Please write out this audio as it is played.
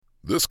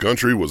This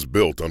country was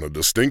built on a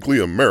distinctly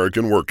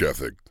American work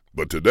ethic,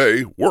 but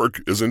today,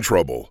 work is in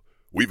trouble.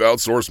 We've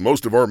outsourced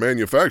most of our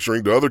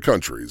manufacturing to other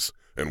countries,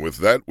 and with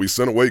that, we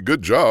sent away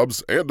good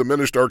jobs and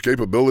diminished our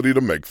capability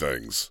to make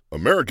things.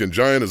 American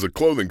Giant is a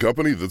clothing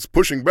company that's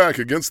pushing back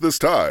against this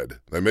tide.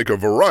 They make a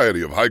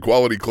variety of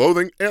high-quality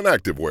clothing and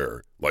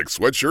activewear, like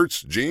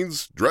sweatshirts,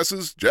 jeans,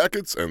 dresses,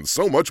 jackets, and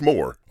so much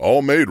more.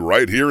 All made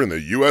right here in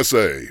the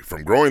USA,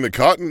 from growing the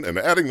cotton and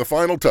adding the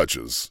final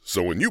touches.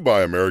 So when you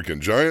buy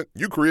American Giant,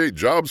 you create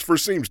jobs for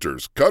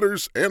seamsters,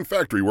 cutters, and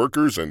factory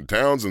workers in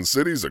towns and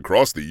cities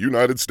across the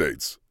United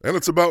States. And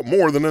it's about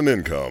more than an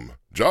income.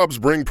 Jobs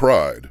bring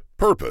pride,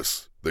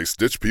 purpose. They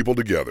stitch people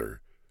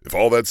together. If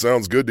all that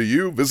sounds good to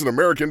you, visit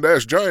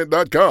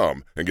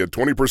American-Giant.com and get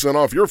 20%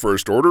 off your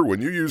first order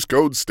when you use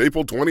code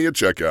STAPLE20 at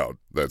checkout.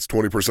 That's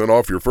 20%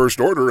 off your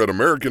first order at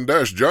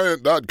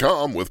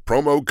American-Giant.com with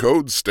promo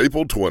code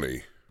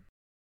STAPLE20.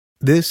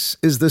 This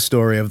is the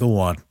story of the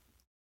one.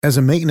 As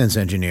a maintenance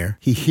engineer,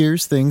 he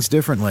hears things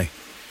differently.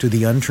 To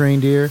the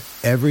untrained ear,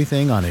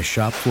 everything on his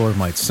shop floor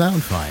might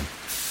sound fine,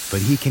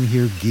 but he can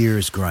hear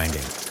gears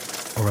grinding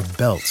or a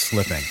belt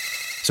slipping.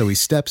 So he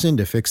steps in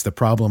to fix the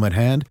problem at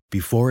hand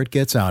before it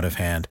gets out of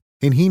hand.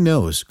 And he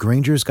knows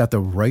Grainger's got the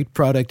right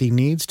product he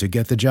needs to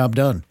get the job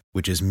done,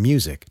 which is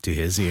music to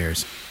his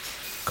ears.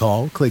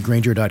 Call, click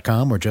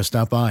Grainger.com, or just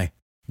stop by.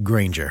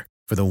 Grainger,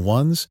 for the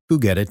ones who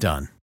get it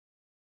done.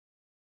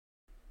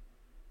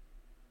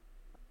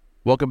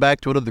 Welcome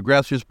back to another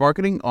Grassroots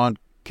Marketing on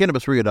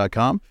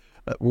CannabisRio.com.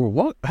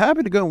 We're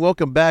happy to go and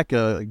welcome back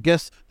a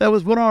guest that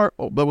was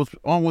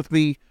on with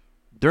me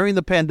during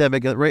the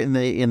pandemic, right in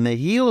the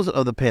heels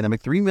of the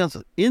pandemic. 3 months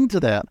into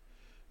that,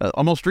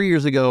 almost 3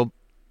 years ago,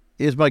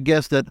 is my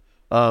guest that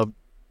when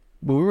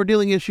we were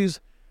dealing issues,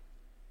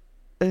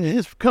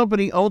 his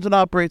company owns and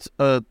operates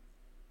some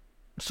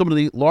of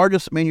the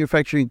largest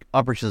manufacturing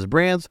operations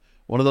brands,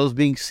 one of those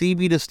being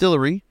CB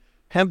Distillery,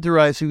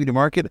 hemp-derived CBD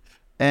market,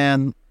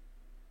 and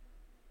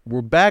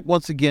we're back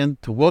once again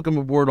to welcome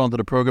aboard onto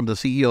the program the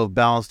CEO of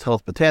Balanced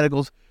Health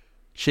Botanicals,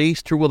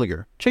 Chase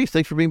Terwilliger. Chase,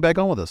 thanks for being back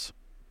on with us.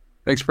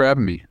 Thanks for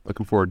having me.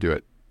 Looking forward to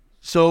it.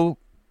 So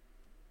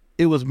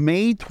it was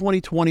May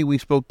 2020 we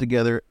spoke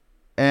together,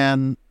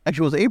 and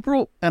actually it was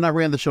April, and I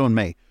ran the show in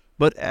May.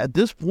 But at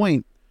this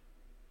point,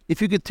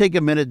 if you could take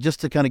a minute just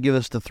to kind of give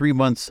us the 3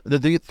 months, the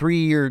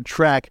 3-year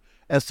track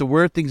as to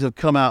where things have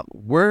come out.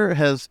 Where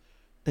has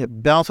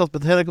Balanced Health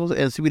Botanicals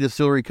and CB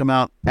Distillery come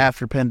out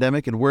after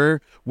pandemic, and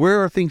where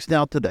are things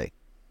now today?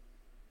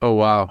 Oh,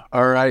 wow.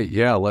 All right.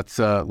 Yeah, let's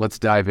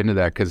dive into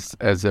that, because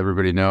as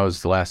everybody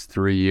knows, the last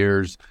 3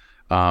 years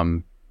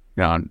on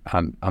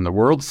the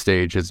world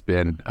stage has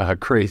been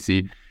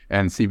crazy,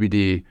 and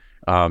CBD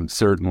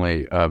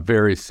certainly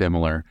very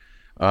similar.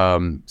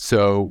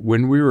 So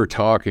when we were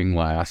talking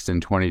last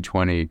in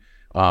 2020,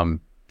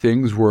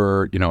 things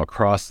were,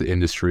 across the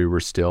industry were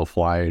still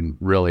flying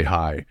really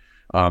high.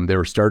 They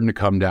were starting to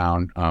come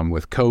down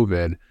with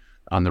COVID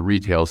on the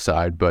retail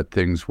side, but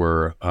things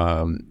were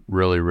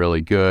really,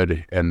 really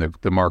good, and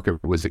the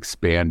market was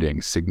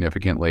expanding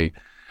significantly.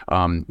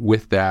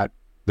 With that,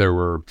 there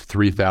were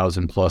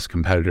 3,000 plus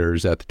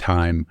competitors at the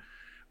time.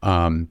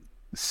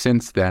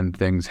 Since then,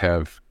 things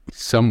have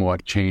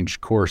somewhat changed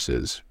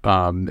courses.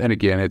 And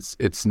again,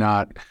 it's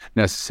not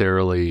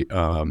necessarily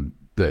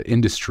the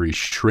industry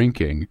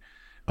shrinking,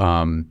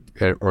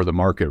 or the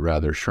market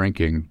rather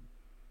shrinking.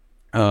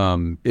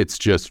 It's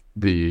just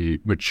the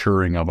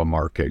maturing of a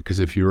market. Because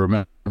if you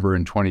remember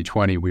in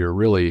 2020, we were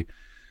really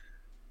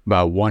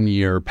about 1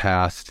 year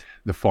past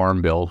the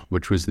Farm Bill,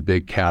 which was the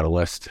big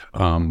catalyst,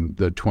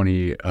 the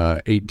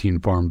 2018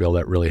 Farm Bill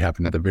that really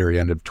happened at the very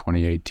end of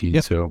 2018.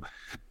 Yep. So,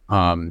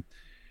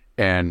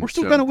 and we're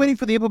still kind of waiting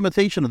for the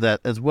implementation of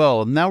that as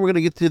well. And now we're going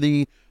to get to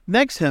the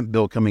next hemp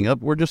bill coming up.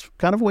 We're just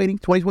kind of waiting.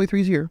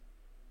 2023 is here.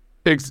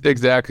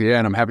 Exactly. Yeah.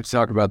 And I'm happy to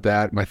talk about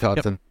that, my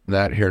thoughts on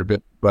that here in a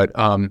bit. But,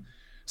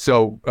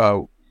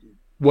 so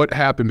what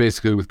happened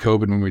basically with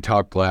COVID when we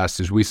talked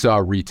last is we saw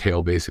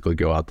retail basically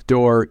go out the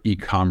door.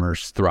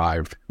 E-commerce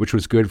thrived, which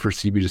was good for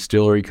CB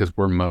Distillery because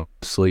we're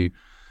mostly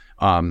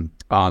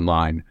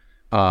online.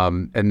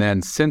 And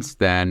then since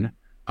then,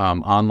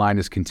 online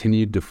has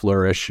continued to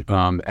flourish.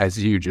 As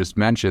you just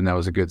mentioned, that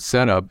was a good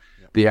setup.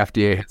 Yep. The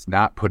FDA has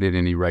not put in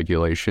any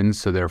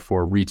regulations, so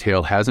therefore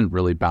retail hasn't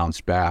really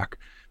bounced back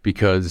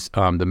because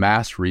the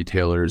mass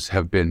retailers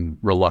have been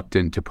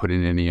reluctant to put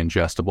in any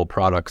ingestible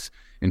products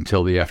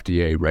until the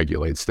FDA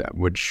regulates them,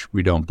 which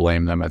we don't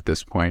blame them at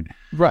this point.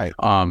 Right.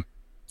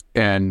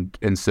 And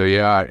so,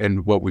 yeah,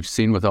 and what we've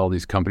seen with all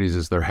these companies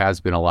is there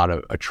has been a lot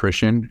of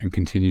attrition and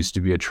continues to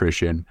be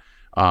attrition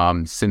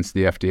since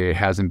the FDA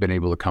hasn't been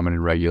able to come in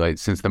and regulate,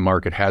 since the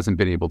market hasn't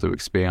been able to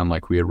expand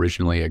like we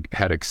originally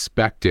had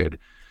expected.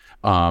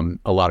 A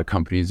lot of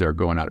companies are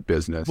going out of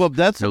business. Well,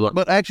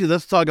 but actually,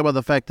 let's talk about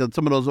the fact that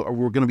some of those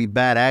were going to be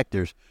bad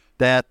actors,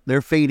 that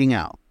they're fading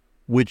out,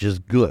 which is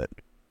good.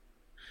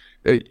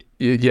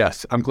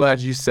 Yes, I'm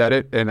glad you said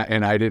it, and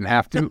I didn't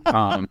have to.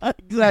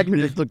 Exactly,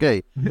 it's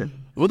okay.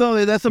 Well,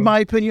 no, that's in my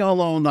opinion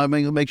alone. I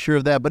mean, make sure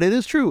of that, but it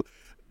is true.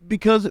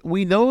 because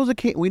we know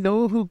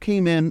who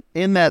came in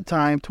that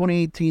time,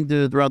 2018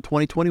 to around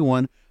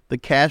 2021. The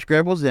cash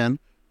grab was in.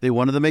 They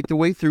wanted to make their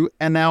way through,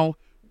 and now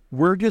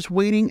we're just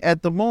waiting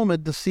at the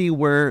moment to see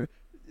where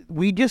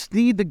we just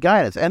need the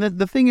guidance. And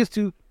the thing is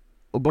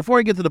before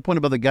I get to the point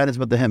about the guidance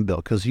about the hemp bill,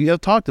 because you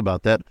have talked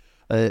about that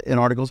in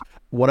articles,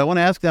 what I want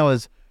to ask now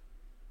is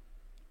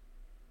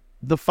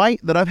the fight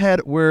that I've had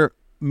where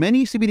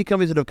many CBD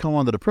companies that have come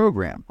onto the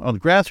program, on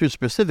Grassroots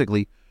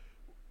specifically,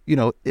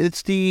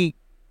 it's the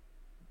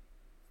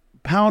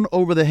pound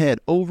over the head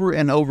over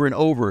and over and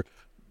over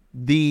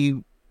the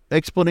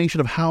explanation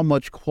of how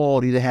much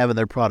quality they have in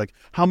their product,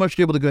 how much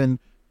they're able to go and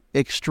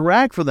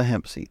extract from the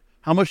hemp seed,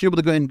 how much they're able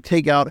to go and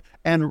take out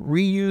and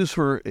reuse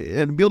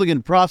and be able to get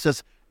in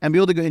process and be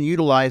able to go and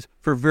utilize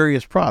for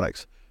various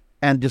products,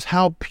 and just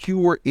how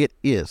pure it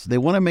is. They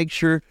want to make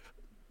sure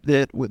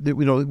that,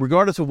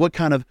 regardless of what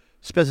kind of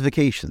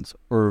specifications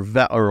or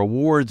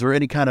awards or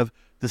any kind of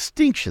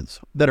distinctions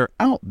that are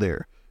out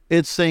there,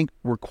 it's saying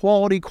we're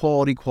quality,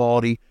 quality,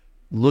 quality.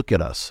 Look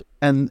at us.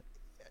 And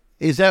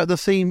is that the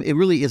same?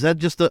 Is that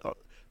just the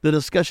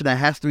discussion that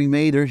has to be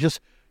made? There's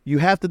just, you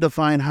have to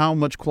define how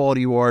much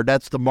quality you are.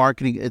 That's the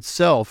marketing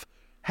itself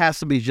has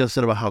to be just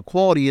about how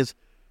quality is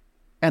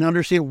and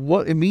understand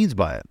what it means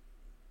by it.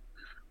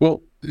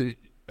 Well,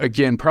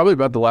 again, probably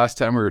about the last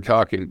time we were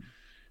talking,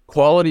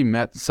 quality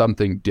meant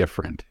something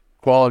different.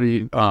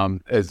 Quality,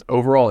 as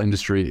overall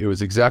industry, it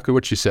was exactly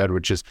what you said,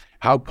 which is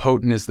how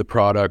potent is the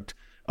product?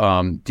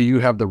 Do you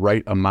have the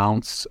right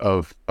amounts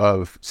of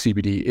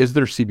CBD? Is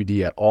there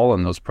CBD at all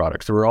in those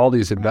products? There were all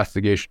these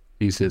investigation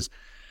pieces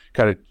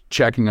kind of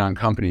checking on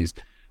companies.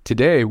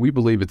 Today, we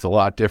believe it's a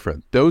lot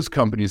different. Those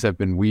companies have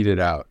been weeded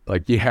out.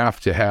 Like, you have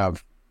to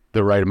have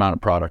the right amount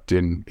of product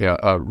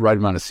right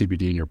amount of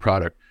CBD in your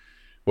product.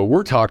 What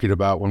we're talking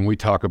about when we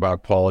talk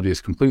about quality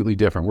is completely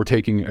different. We're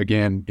taking,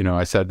 again,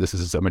 I said this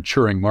is a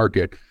maturing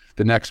market,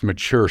 the next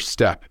mature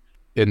step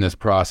in this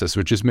process,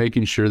 which is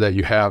making sure that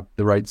you have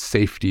the right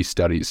safety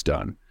studies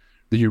done,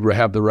 that you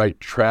have the right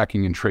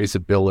tracking and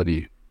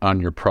traceability on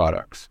your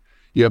products.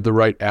 You have the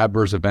right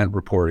adverse event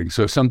reporting.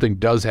 So if something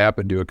does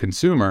happen to a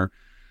consumer,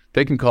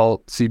 they can call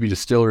CB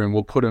Distillery and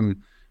we'll put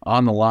them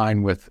on the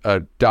line with a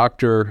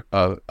doctor,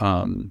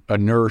 a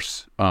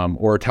nurse,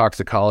 or a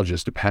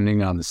toxicologist,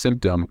 depending on the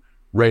symptom,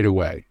 right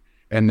away.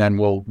 And then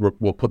we'll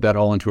put that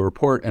all into a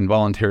report and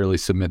voluntarily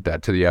submit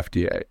that to the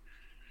FDA.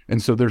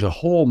 And so there's a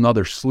whole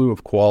nother slew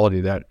of quality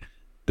that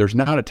there's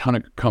not a ton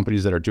of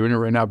companies that are doing it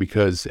right now,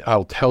 because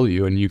I'll tell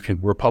you, and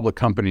we're a public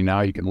company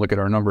now, you can look at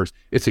our numbers,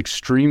 it's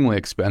extremely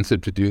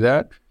expensive to do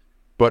that.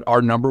 But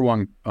our number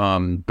one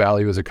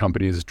value as a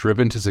company is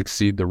driven to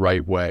succeed the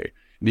right way.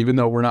 And even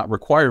though we're not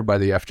required by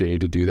the FDA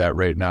to do that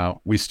right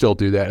now, we still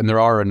do that. And there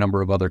are a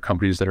number of other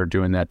companies that are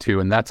doing that too.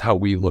 And that's how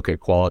we look at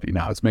quality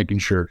now. It's making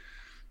sure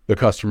the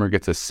customer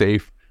gets a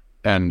safe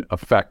and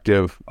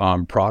effective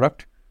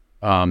product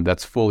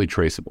that's fully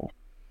traceable.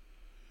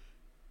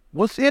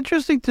 What's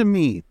interesting to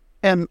me,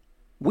 and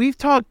we've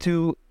talked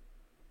to,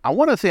 I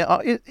want to say,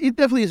 it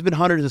definitely has been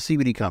hundreds of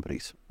CBD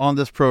companies on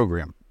this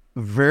program,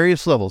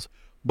 various levels.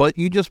 But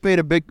you just made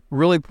a big,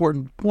 really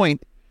important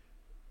point.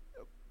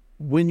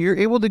 When you're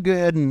able to go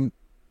ahead and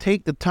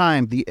take the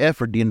time, the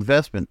effort, the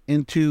investment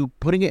into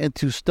putting it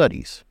into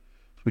studies.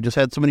 We just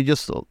had somebody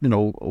just,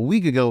 a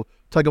week ago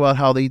talk about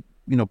how they,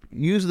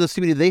 use the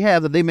CBD they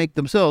have that they make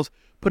themselves,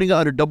 putting it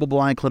under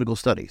double-blind clinical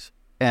studies.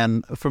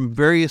 And from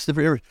various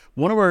different areas.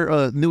 One of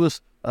our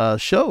newest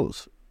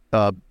shows,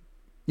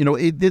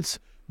 it's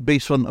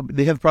based on,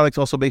 they have products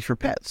also based for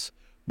pets.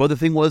 But the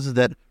thing was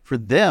that for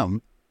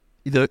them,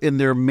 in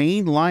their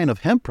main line of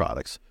hemp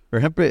products, or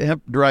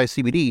hemp-derived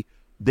CBD,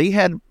 they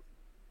had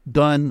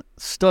done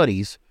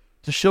studies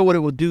to show what it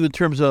would do in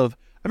terms of,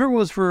 I remember it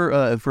was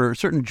for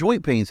certain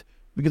joint pains,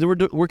 because they were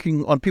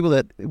working on people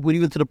that went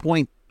even to the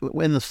point,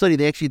 in the study,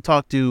 they actually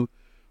talked to,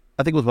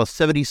 I think it was about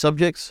 70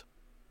 subjects,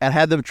 and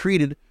had them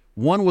treated.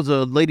 One was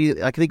a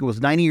lady, I think it was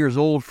 90 years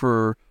old,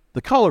 for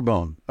the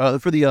collarbone,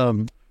 for the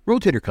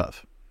rotator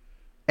cuff.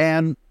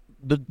 And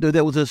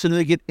there was a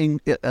significant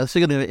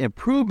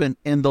improvement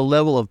in the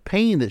level of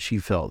pain that she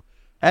felt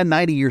at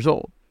 90 years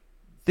old.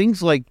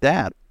 Things like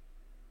that.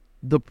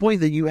 The point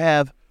that you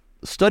have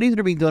studies that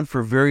are being done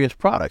for various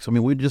products. I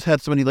mean, we just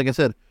had somebody, like I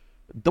said,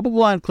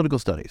 double-blind clinical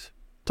studies,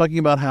 talking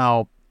about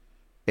how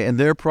in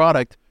their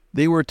product,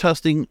 they were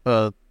testing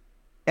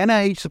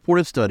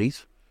NIH-supported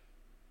studies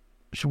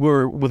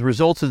with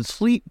results in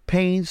sleep,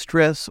 pain,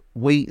 stress,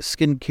 weight,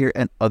 skincare,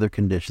 and other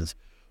conditions.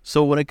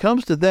 So when it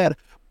comes to that,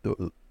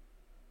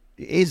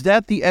 is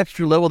that the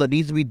extra level that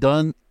needs to be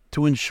done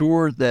to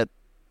ensure that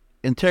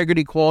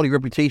integrity, quality,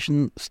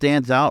 reputation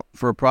stands out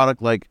for a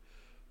product like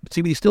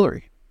CBD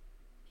Distillery?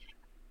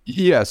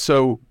 Yeah,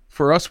 so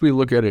for us, we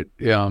look at it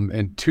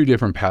in two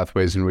different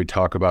pathways when we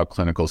talk about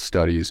clinical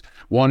studies.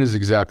 One is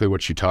exactly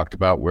what you talked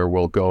about, where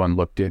we'll go and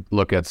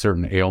look at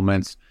certain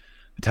ailments.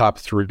 The top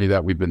three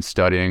that we've been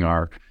studying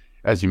are,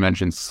 as you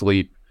mentioned,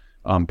 sleep,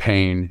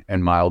 pain,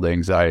 and mild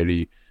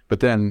anxiety. But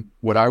then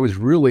what I was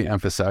really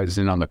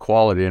emphasizing on the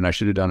quality, and I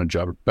should have done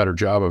a better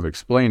job of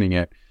explaining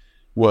it,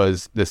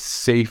 was the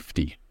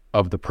safety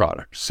of the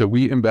product. So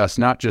we invest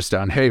not just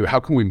on, hey, how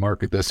can we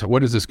market this?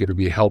 What is this going to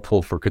be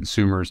helpful for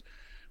consumers?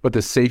 But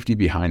the safety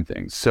behind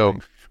things. So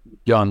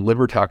on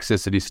liver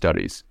toxicity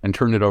studies and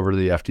turn it over to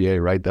the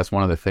FDA, right? That's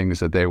one of the things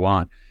that they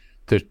want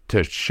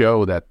to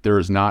show that there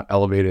is not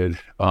elevated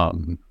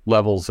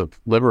levels of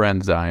liver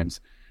enzymes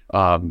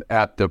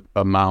at the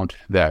amount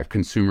that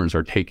consumers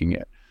are taking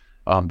it,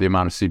 the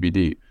amount of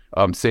CBD.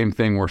 Same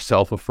thing, we're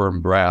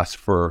self-affirmed BRAS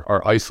for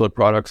our isolate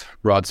products,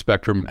 broad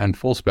spectrum and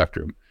full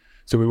spectrum.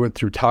 So we went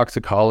through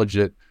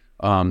toxicology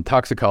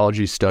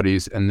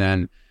studies and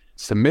then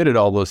submitted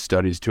all those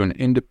studies to an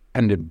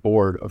independent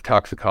board of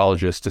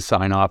toxicologists to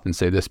sign off and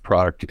say this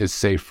product is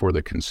safe for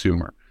the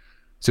consumer.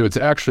 So it's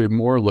actually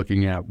more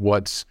looking at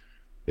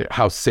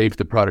how safe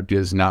the product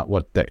is, not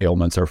what the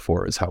ailments are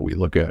for, is how we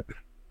look at,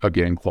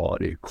 again,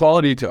 quality.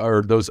 Quality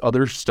are those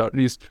other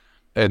studies,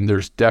 and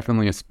there's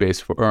definitely a space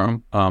for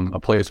them,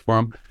 a place for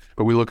them.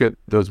 But we look at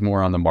those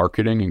more on the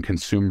marketing and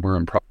consumer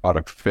and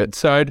product fit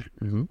side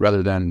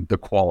rather than the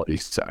quality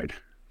side.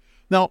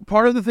 Now,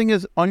 part of the thing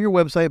is on your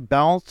website,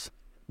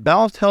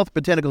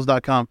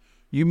 balancedhealthbotanicals.com,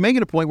 you make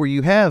it a point where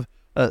you have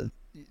that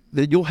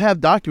you'll have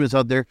documents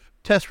out there,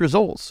 test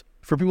results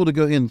for people to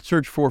go and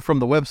search for from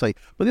the website.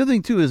 But the other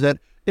thing too is that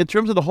in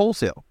terms of the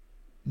wholesale,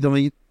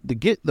 to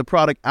get the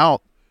product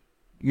out,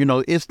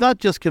 it's not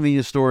just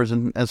convenience stores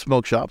and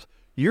smoke shops.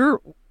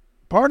 You're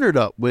partnered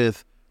up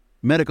with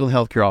medical and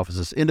healthcare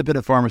offices,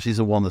 independent pharmacies,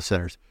 and wellness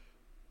centers.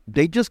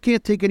 They just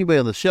can't take anybody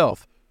on the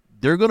shelf.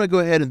 They're going to go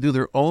ahead and do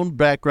their own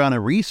background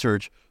and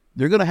research.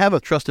 They're going to have a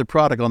trusted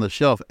product on the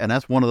shelf, and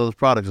that's one of those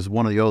products is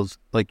one of those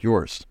like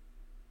yours.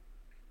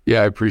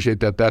 Yeah, I appreciate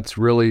that. That's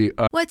really...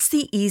 What's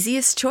the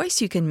easiest choice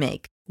you can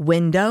make?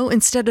 Window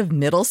instead of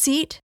middle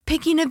seat?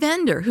 Picking a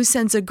vendor who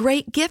sends a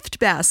great gift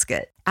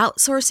basket?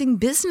 Outsourcing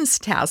business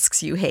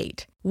tasks you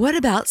hate? What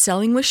about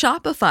selling with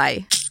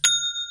Shopify?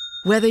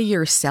 Whether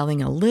you're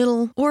selling a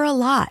little or a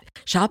lot,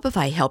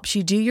 Shopify helps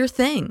you do your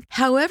thing,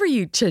 however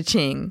you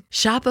cha-ching.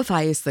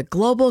 Shopify is the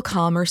global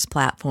commerce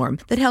platform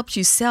that helps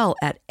you sell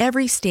at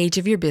every stage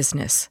of your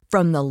business.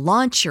 From the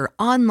launch your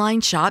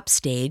online shop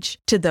stage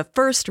to the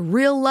first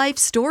real-life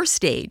store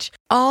stage,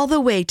 all the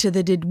way to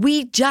the did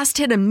we just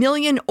hit 1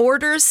 million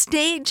orders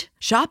stage.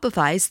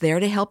 Shopify's there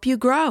to help you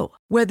grow.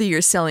 Whether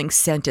you're selling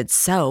scented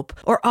soap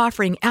or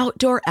offering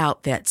outdoor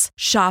outfits,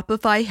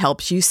 Shopify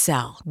helps you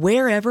sell.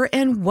 Wherever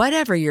and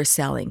whatever you're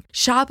selling,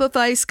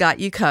 Shopify's got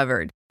you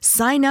covered.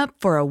 Sign up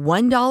for a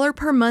 $1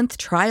 per month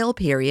trial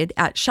period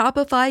at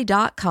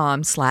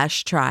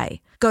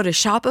shopify.com/try. Go to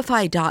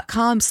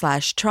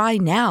shopify.com/try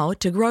now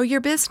to grow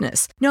your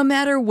business, no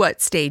matter what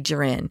stage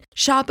you're in.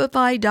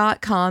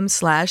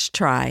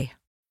 Shopify.com/try.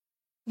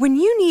 When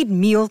you need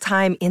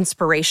mealtime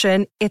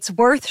inspiration, it's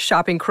worth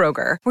shopping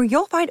Kroger, where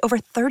you'll find over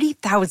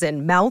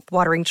 30,000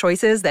 mouth-watering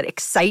choices that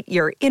excite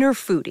your inner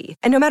foodie.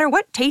 And no matter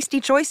what tasty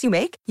choice you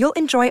make, you'll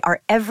enjoy our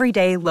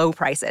everyday low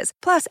prices,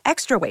 plus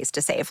extra ways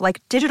to save,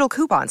 like digital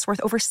coupons worth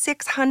over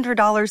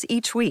 $600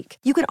 each week.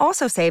 You can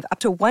also save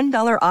up to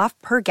 $1 off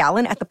per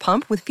gallon at the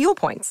pump with fuel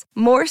points.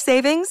 More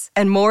savings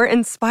and more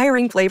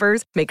inspiring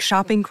flavors make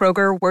shopping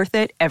Kroger worth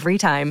it every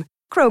time.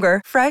 Kroger,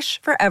 fresh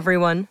for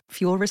everyone.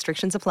 Fuel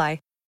restrictions apply.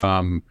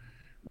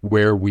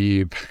 Where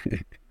we've,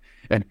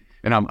 and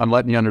I'm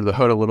letting you under the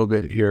hood a little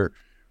bit here.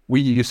 We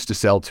used to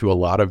sell to a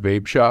lot of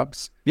vape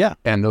shops. Yeah.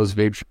 And those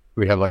vape shops,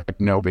 we have like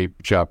no vape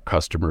shop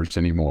customers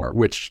anymore,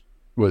 which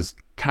was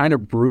kind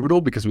of brutal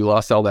because we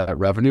lost all that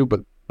revenue. But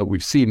what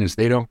we've seen is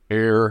they don't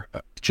care,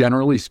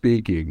 generally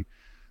speaking,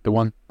 the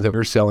ones that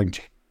we're selling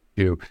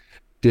to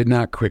did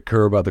not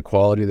care about the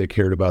quality. They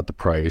cared about the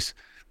price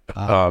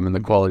and the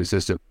quality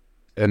system.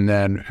 And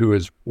then who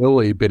has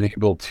really been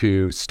able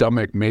to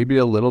stomach maybe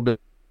a little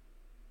bit,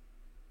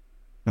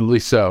 at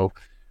least so,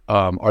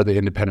 are the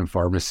independent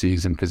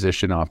pharmacies and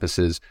physician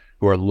offices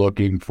who are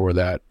looking for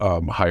that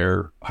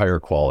higher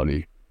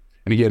quality.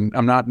 And again,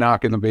 I'm not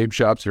knocking the vape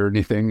shops or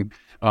anything.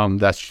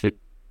 That's shit.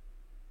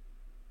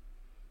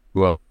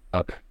 Well,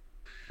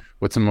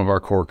 what some of our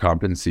core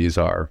competencies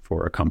are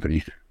for a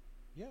company.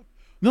 Yeah.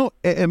 No,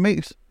 it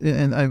makes,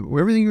 and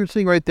everything you're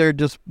saying right there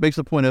just makes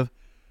the point of,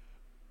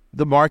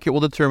 the market will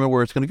determine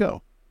where it's going to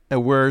go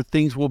and where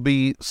things will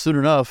be soon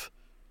enough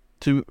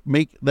to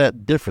make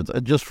that difference.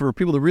 And just for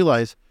people to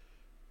realize,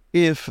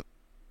 if,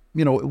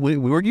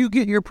 where you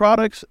get your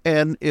products,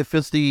 and if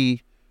it's the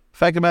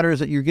fact of the matter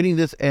is that you're getting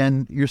this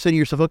and you're saying to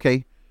yourself,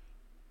 okay,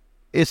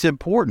 it's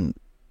important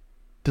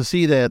to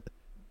see that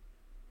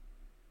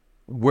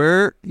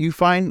where you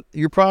find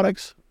your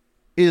products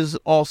is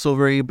also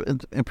very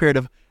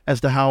imperative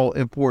as to how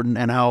important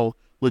and how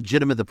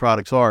legitimate the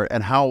products are,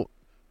 and how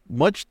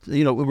much,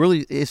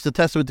 really it's the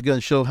testament to go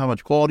and show how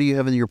much quality you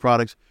have in your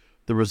products,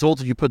 the results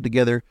that you put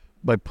together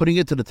by putting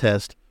it to the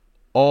test,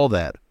 all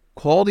that.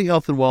 Quality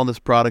health and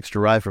wellness products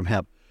derived from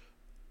hemp.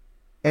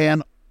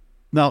 And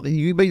now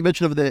you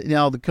mentioned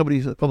the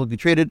company's publicly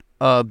traded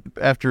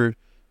after,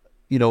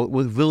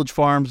 with Village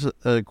Farms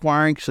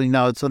acquiring, so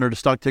now it's under the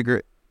stock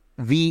ticker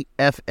VFF.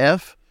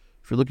 If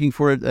you're looking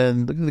for it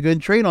and looking to go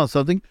and trade on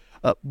something,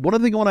 One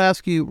other thing I want to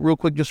ask you real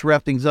quick, just to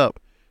wrap things up,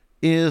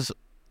 is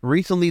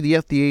recently the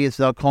FDA is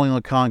now calling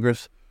on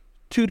Congress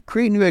to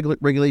create new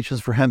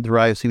regulations for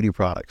hemp-derived CBD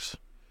products.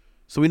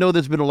 So we know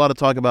there's been a lot of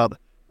talk about,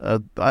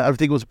 I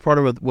think it was part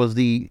of it was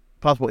the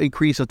possible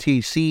increase of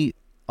THC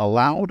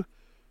allowed,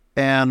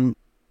 and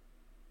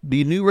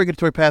the new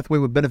regulatory pathway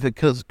would benefit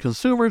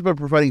consumers by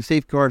providing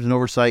safeguards and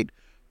oversight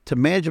to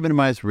manage and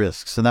minimize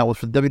risks. And that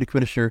was what Deputy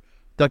Commissioner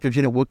Dr.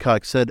 Janet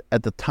Woodcock said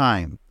at the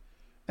time.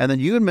 And then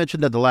you had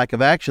mentioned that the lack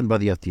of action by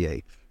the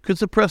FDA could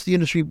suppress the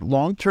industry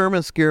long-term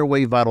and scare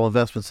away vital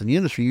investments in the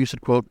industry. You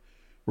said, quote,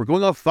 "We're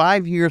going off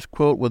 5 years,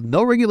 quote, with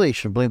no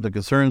regulation blamed on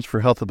concerns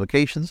for health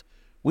implications.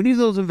 We need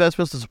those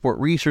investments to support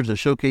research that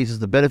showcases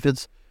the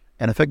benefits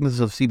and effectiveness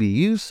of CBD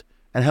use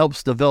and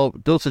helps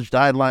develop dosage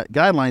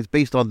guidelines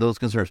based on those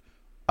concerns."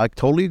 I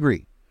totally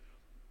agree.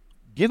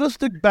 Give us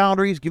the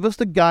boundaries, give us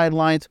the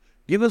guidelines,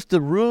 give us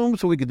the room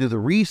so we can do the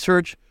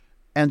research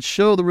and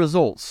show the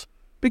results.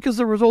 Because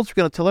the results are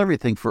going to tell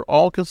everything for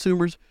all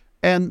consumers,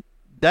 and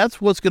that's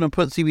what's going to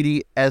put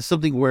CBD as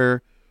something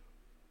where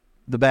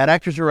the bad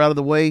actors are out of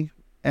the way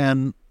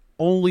and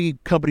only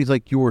companies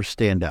like yours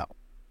stand out.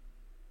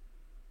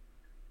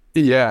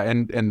 Yeah,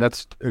 and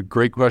that's a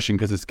great question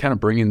because it's kind of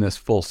bringing this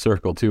full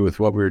circle too with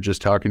what we were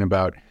just talking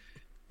about.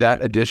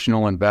 That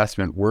additional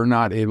investment, we're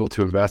not able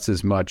to invest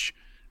as much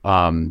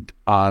on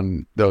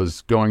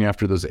those going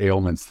after those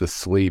ailments, the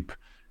sleep,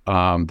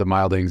 the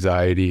mild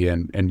anxiety,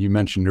 and you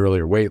mentioned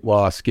earlier weight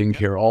loss,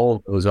 skincare, all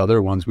of those other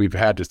ones. We've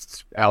had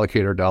to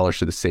allocate our dollars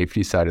to the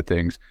safety side of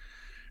things,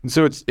 and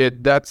so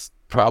that's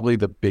probably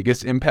the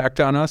biggest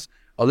impact on us.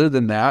 Other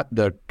than that,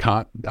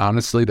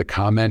 honestly, the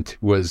comment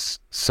was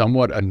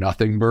somewhat a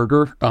nothing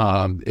burger.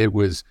 It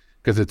was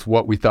because it's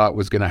what we thought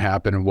was going to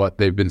happen and what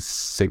they've been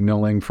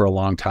signaling for a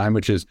long time,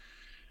 which is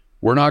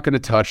we're not going to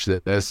touch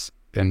this.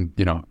 And,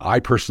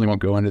 I personally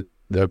won't go into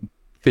the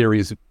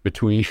theories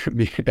between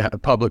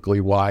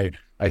publicly why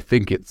I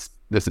think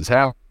this is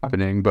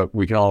happening, but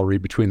we can all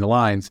read between the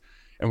lines.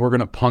 And we're going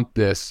to punt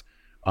this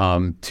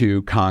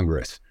to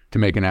Congress to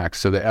make an act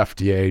so the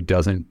FDA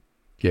doesn't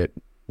get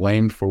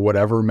blamed for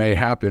whatever may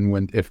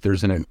happen if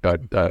there's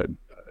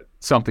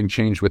something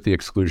changed with the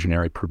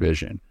exclusionary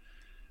provision.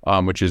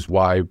 Which is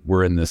why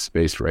we're in this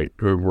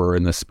we're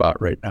in this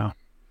spot right now.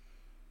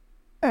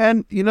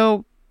 And,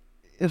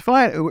 it's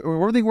fine.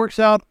 Everything works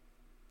out.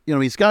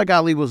 Scott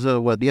Gottlieb was the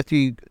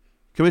FDA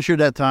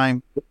commissioner at that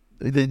time,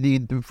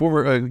 the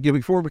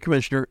former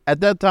commissioner.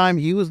 At that time,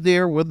 he was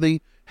there when the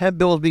hemp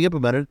bill was being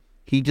implemented.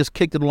 He just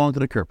kicked it along to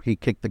the curb. He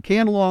kicked the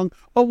can along.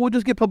 Oh, we'll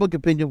just get public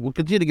opinion. We'll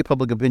continue to get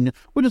public opinion.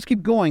 We'll just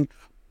keep going.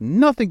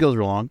 Nothing goes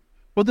wrong.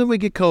 But then we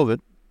get COVID.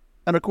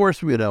 And, of course,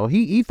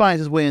 he finds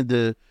his way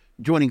into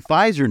joining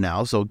Pfizer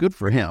now, so good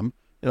for him.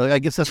 I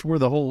guess that's where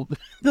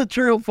the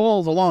trail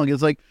falls along.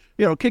 It's like,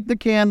 kick the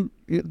can.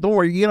 Don't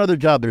worry, you get another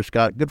job there,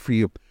 Scott. Good for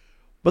you.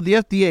 But the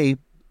FDA,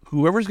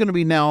 whoever's going to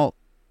be now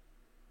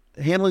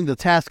handling the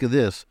task of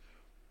this,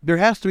 there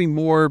has to be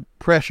more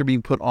pressure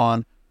being put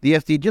on the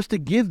FDA just to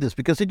give this,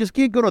 because they just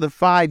can't go another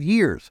 5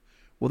 years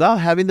without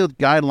having the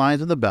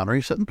guidelines and the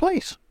boundaries set in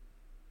place.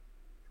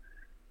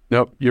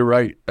 Nope, you're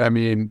right. I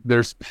mean,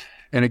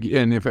 and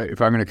again, if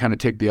I'm going to kind of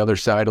take the other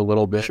side a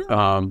little bit,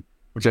 sure.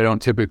 Which I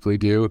don't typically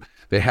do,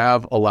 they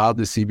have allowed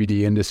the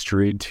CBD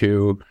industry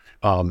to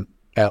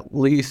at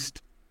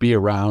least be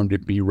around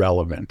and be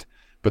relevant,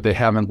 but they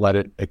haven't let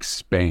it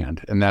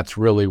expand. And that's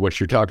really what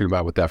you're talking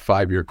about with that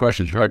 5-year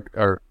question.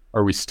 Are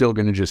we still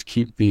going to just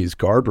keep these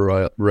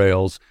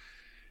guardrails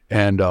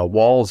and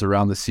walls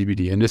around the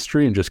CBD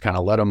industry and just kind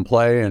of let them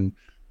play and,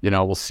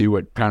 we'll see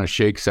what kind of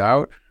shakes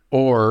out?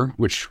 Or,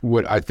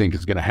 what I think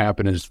is going to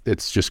happen is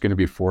it's just going to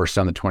be forced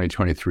on the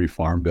 2023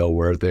 Farm Bill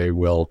where they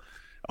will,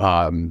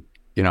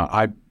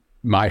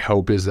 my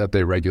hope is that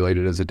they regulate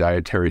it as a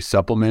dietary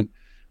supplement.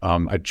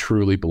 I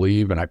truly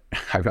believe, and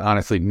I've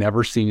honestly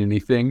never seen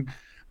anything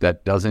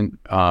that doesn't,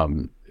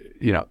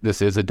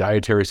 this is a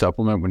dietary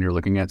supplement when you're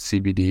looking at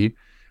CBD.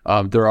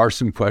 There are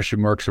some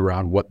question marks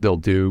around what they'll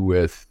do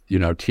with,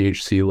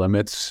 THC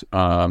limits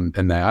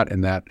and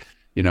that.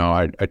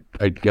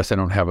 I guess I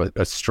don't have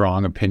a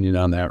strong opinion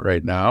on that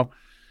right now,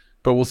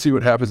 but we'll see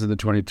what happens in the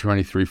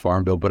 2023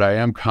 Farm Bill. But I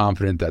am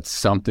confident that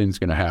something's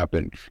going to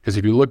happen, because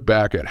if you look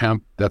back at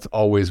hemp, that's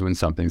always when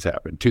something's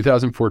happened.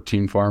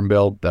 2014 Farm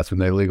Bill, that's when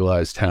they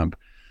legalized hemp.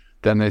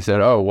 Then they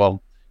said, oh,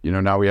 well,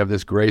 now we have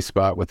this gray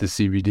spot with the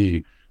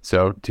CBD.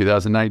 So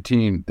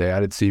 2019, they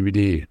added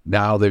CBD.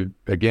 Now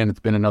it's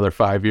been another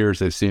 5 years.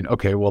 They've seen,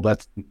 okay, well,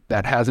 that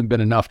hasn't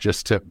been enough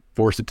just to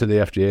force it to the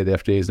FDA. The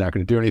FDA is not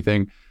going to do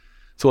anything.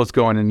 So let's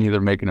go in and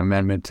either make an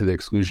amendment to the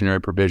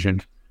exclusionary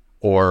provision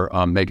or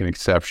make an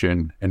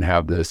exception and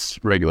have this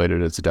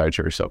regulated as a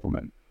dietary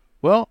supplement.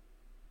 Well,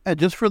 and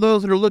just for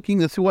those that are looking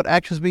to see what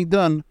action is being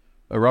done,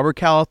 Robert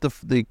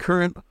Califf, the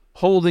current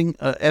holding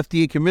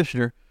FDA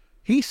commissioner,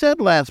 he said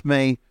last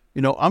May,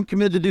 I'm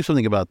committed to do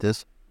something about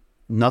this.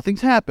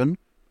 Nothing's happened.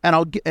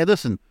 And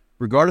listen,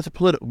 regardless of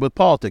with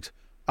politics,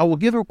 I will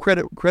give him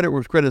credit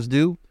where credit's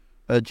due.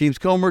 James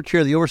Comer,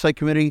 chair of the Oversight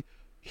Committee,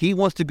 he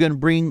wants to go and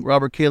bring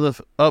Robert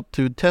Califf up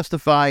to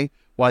testify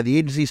why the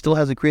agency still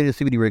hasn't created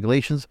CBD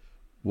regulations.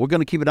 We're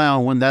going to keep an eye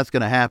on when that's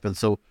going to happen.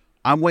 So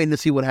I'm waiting to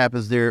see what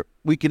happens there.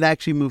 We can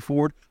actually move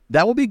forward.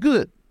 That will be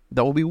good.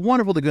 That will be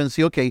wonderful to go and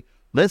see, okay,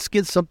 let's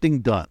get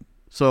something done.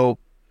 So,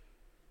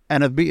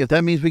 and if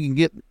that means we can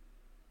get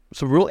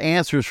some real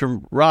answers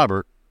from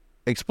Robert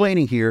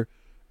explaining here,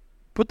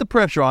 put the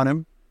pressure on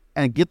him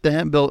and get the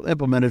hemp bill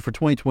implemented for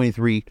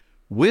 2023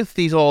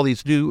 with all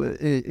these new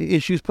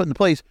issues put in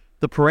place,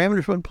 the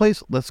parameters put in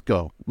place. Let's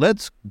go.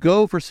 Let's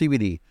go for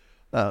CBD.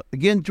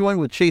 Again, joined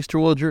with Chase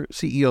Terwilliger,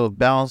 CEO of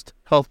Balanced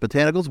Health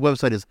Botanicals.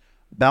 Website is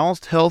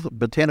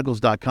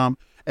balancedhealthbotanicals.com.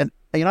 And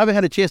I've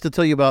had a chance to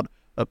tell you about,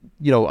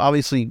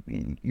 obviously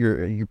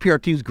your PR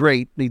team's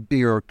great.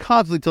 They are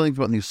constantly telling you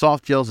about new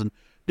soft gels and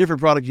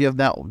different products you have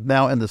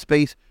now in the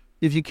space.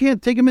 If you can,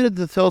 take a minute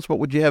to tell us what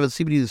would you have at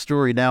CBD The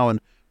Story now and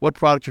what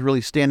products are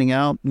really standing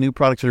out, new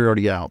products that are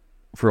already out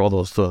for all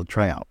those to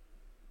try out.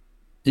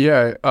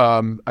 Yeah,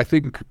 I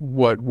think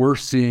what we're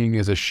seeing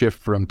is a shift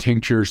from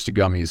tinctures to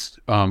gummies.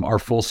 Our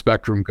full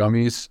spectrum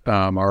gummies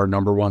are our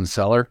number one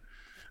seller.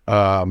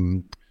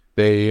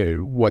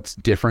 What's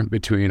different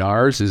between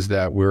ours is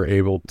that we're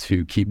able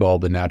to keep all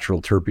the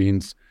natural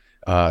terpenes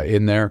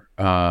in there.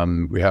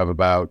 We have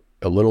about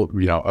a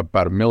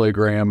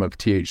milligram of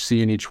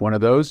THC in each one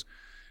of those,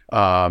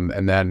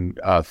 and then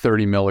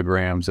 30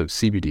 milligrams of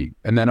CBD,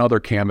 and then other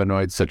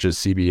cannabinoids such as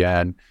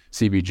CBN,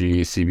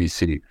 CBG,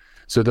 CBC.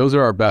 So those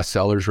are our best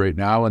sellers right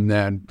now. And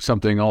then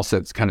something else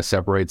that kind of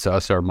separates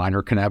us are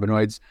minor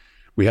cannabinoids.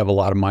 We have a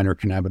lot of minor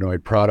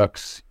cannabinoid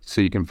products.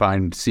 So you can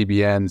find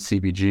CBN,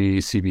 CBG,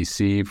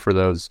 CBC for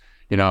those,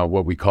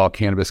 what we call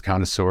cannabis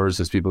connoisseurs,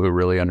 as people who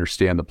really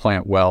understand the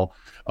plant well.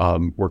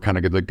 We're kind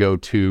of the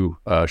go-to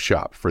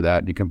shop for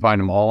that. You can find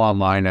them all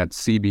online at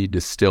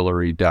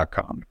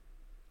cbdistillery.com.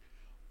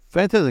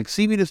 Fantastic.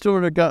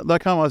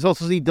 cbdistillery.com. I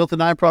also see Delta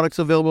 9 products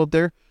available up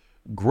there.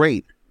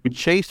 Great.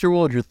 Chase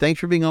Terwilliger, thanks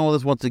for being on with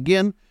us once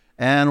again,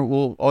 and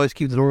we'll always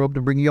keep the door open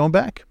to bring you on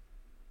back.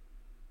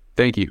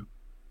 Thank you.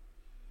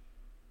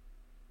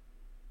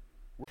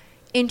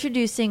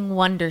 Introducing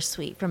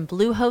Wondersuite from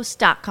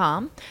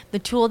Bluehost.com, the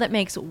tool that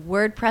makes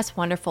WordPress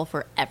wonderful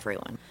for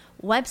everyone.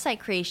 Website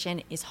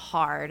creation is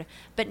hard,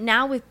 but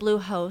now with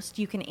Bluehost,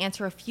 you can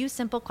answer a few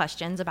simple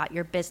questions about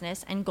your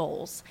business and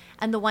goals,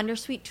 and the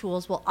Wondersuite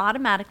tools will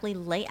automatically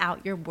lay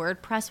out your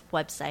WordPress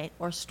website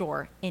or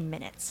store in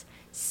minutes.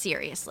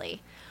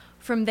 Seriously.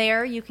 From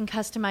there, you can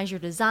customize your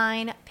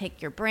design,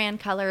 pick your brand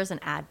colors,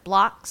 and add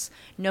blocks.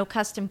 No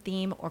custom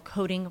theme or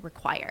coding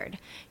required.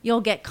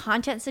 You'll get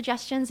content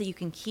suggestions that you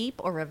can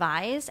keep or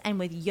revise, and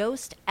with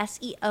Yoast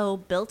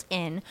SEO built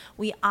in,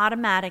 we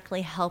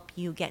automatically help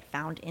you get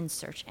found in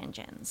search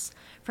engines.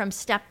 From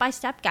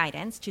step-by-step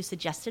guidance to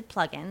suggested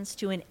plugins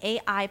to an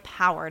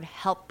AI-powered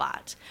help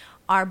bot,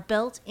 our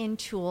built-in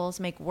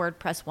tools make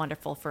WordPress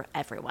wonderful for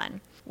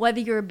everyone.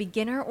 Whether you're a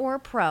beginner or a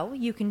pro,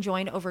 you can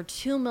join over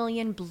 2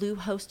 million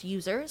Bluehost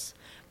users.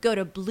 Go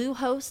to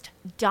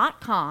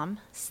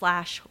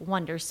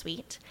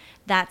bluehost.com/wondersuite.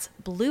 That's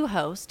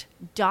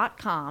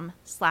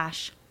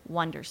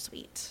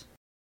bluehost.com/wondersuite.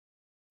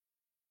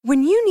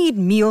 When you need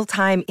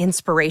mealtime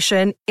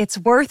inspiration, it's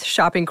worth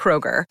shopping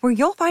Kroger, where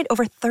you'll find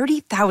over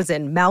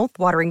 30,000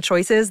 mouth-watering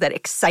choices that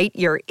excite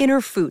your inner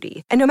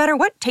foodie. And no matter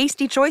what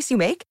tasty choice you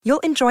make, you'll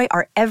enjoy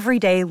our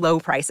everyday low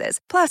prices,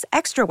 plus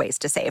extra ways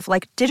to save,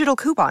 like digital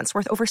coupons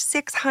worth over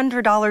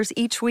 $600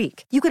 each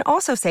week. You can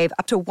also save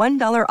up to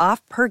 $1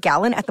 off per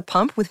gallon at the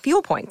pump with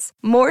fuel points.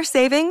 More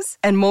savings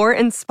and more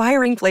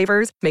inspiring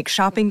flavors make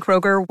shopping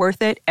Kroger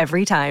worth it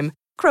every time.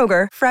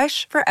 Kroger,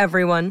 fresh for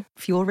everyone.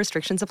 Fuel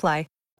restrictions apply.